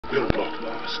will not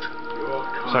last.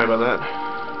 Sorry about that.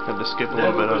 Had to skip a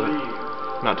little bit of it.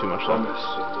 Not too much though.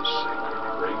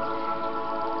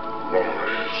 My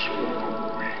soul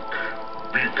weak.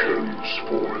 Beacons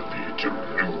for the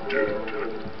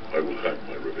deluded. I will have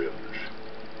my revenge.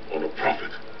 On a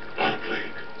prophet, on a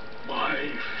plague. My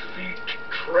feet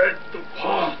tread the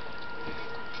path.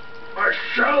 I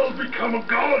shall become a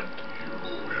god. You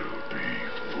will be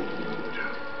food.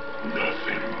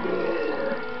 Nothing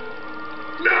more.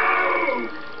 No!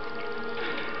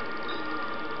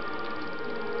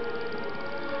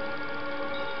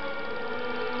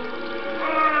 I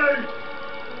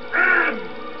am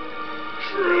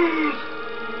truth.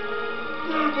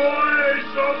 The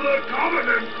voice of the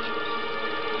covenant.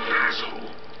 Asshole.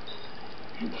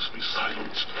 You must be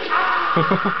silenced.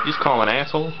 Just call him an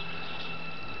asshole.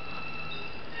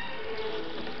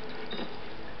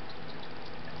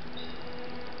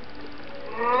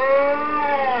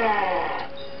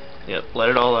 Yep, let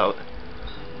it all out.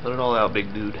 Let it all out,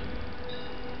 big dude.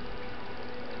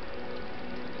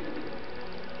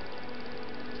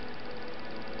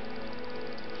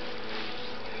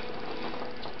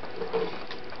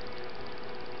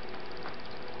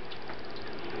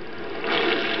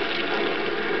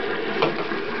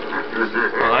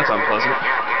 Well, that's unpleasant.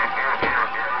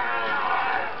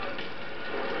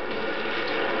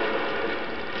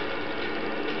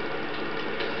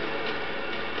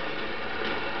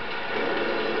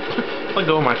 Let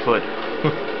go of my foot.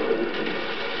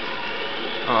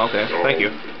 Oh, okay. Thank you.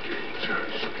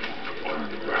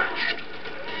 Unmatched.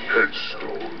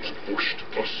 Headstones pushed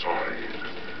aside.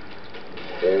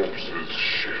 Corpses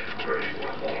shifting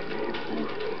on the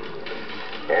roof.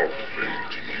 A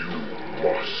fate you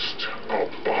must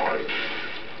abide.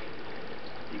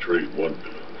 We trade one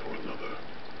villain for another.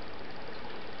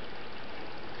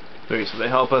 Okay, so they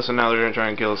help us and now they're gonna try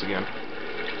and kill us again.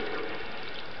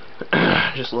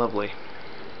 Just lovely.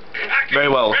 Very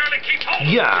well.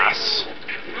 Yes!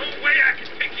 No way I can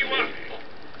pick you up.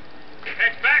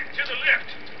 Head back to the lift.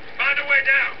 Find a way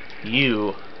down.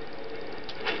 You.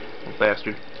 Little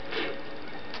bastard.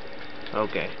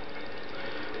 Okay.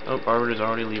 Oh, Arbiter's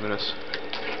already leaving us.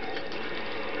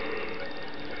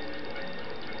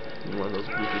 One of those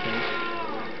goofy things.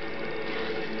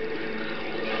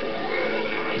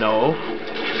 No.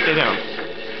 Stay down.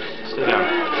 Stay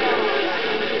down.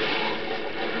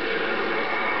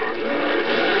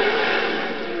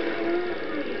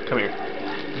 Come here.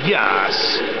 Yes!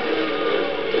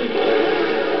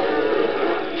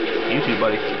 You too,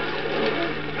 buddy.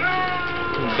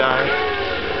 You die.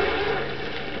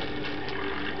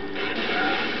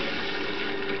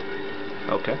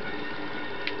 Okay.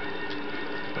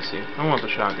 Let's see. I want the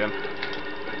shotgun.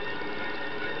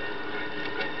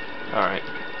 Alright.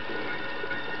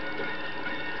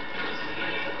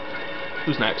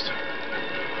 Who's next?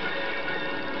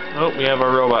 Oh, we have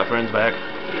our robot friends back.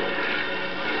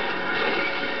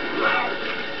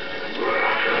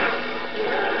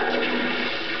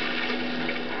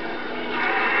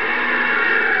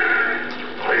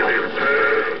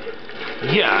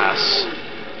 Yes!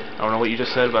 I don't know what you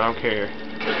just said, but I don't care.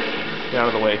 Get out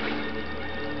of the way.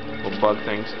 Little bug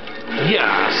things.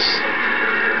 Yes!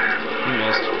 You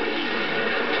missed.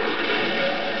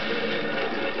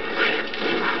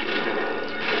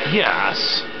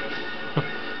 Yes!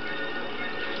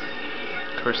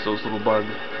 Curse those little bug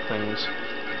things.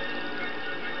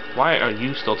 Why are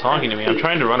you still talking to me? I'm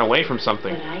trying to run away from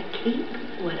something. But I keep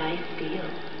what I steal.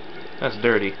 That's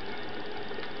dirty.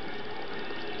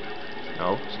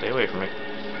 No, stay away from me.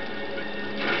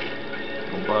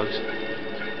 Little bugs.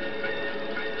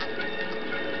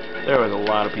 There was a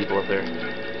lot of people up there.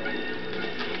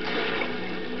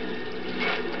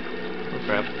 Oh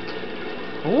crap.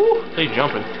 Ooh, they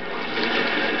jumping.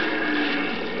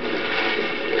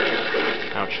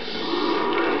 Ouch.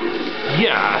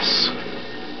 Yes!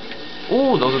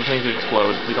 Ooh, those are the things that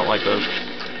explode. We don't like those.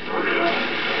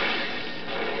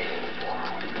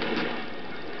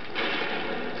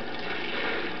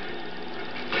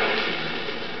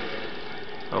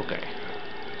 Okay.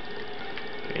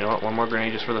 You know what? One more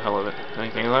grenade just for the hell of it.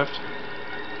 Anything left?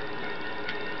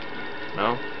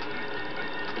 No?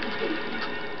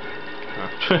 Oh,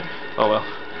 oh well.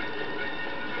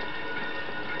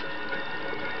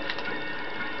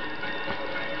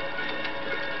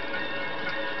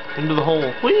 Into the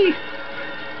hole. Whee!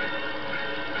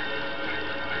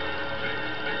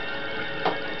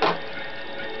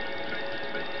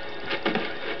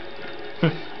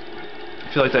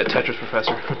 I feel like that Tetris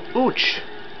professor. Ooch!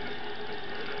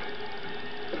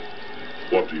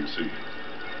 What do you see?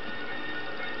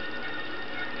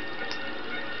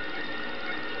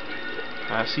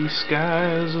 I see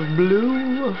skies of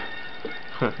blue,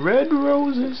 red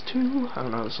roses too. I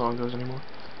don't know how the song goes anymore.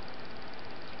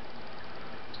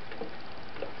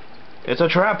 It's a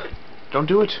trap! Don't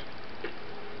do it!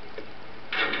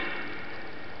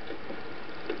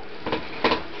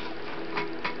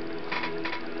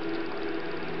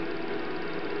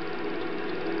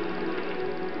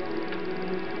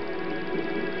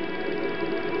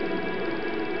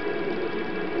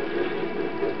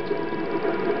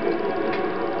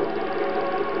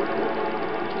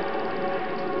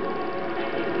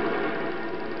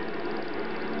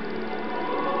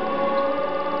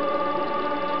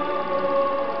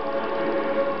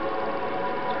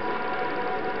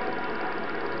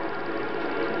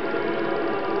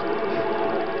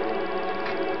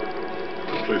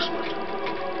 Replacement.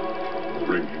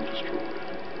 Ring you destroyed.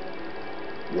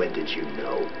 When did you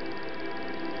know?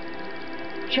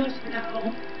 Just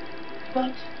now.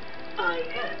 But I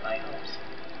had my hopes.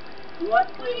 What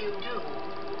will you do?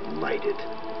 Light it.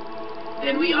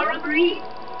 Then we are agreed.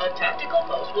 A tactical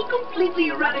post will completely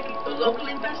eradicate the local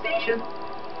infestation.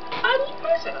 I will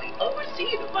personally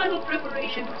oversee the final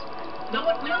preparations, though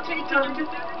it will take time to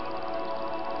finish.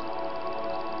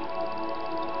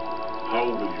 How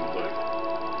will you light it?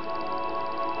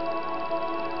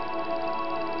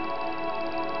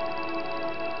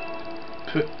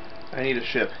 I need a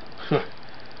ship.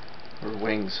 Or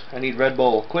wings. I need Red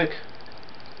Bull. Quick!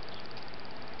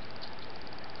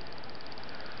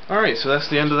 Alright, so that's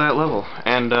the end of that level.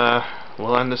 And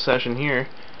we'll end this session here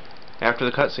after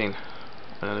the cutscene.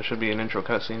 There should be an intro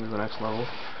cutscene to the next level.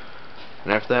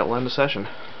 And after that, we'll end the session.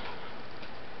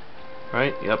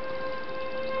 Right? Yep.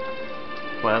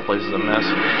 Well, that place is a mess.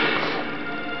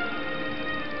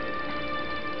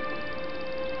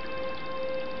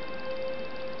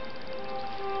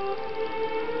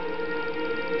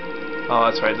 Oh,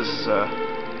 that's right, this is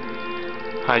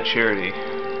High Charity.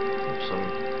 Some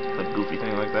like goofy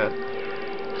thing like that.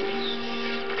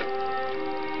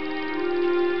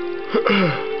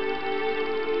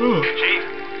 Chief,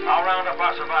 I'll round up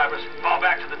our survivors, fall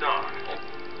back to the dawn.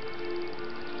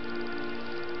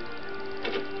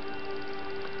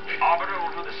 Arbiter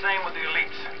will do the same with the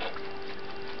elites.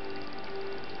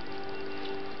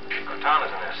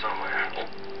 Cortana's in there somewhere.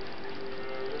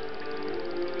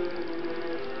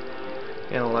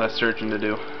 Yeah, a lot of searching to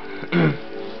do.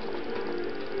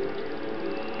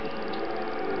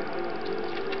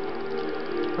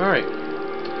 Alright,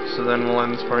 so then we'll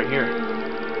end this part here.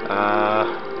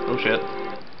 Oh shit.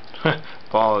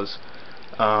 Pause.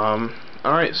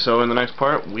 Alright, so in the next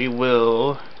part we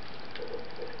will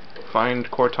find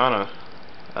Cortana.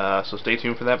 So stay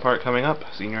tuned for that part coming up.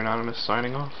 Senior Anonymous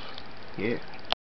signing off. Yeah.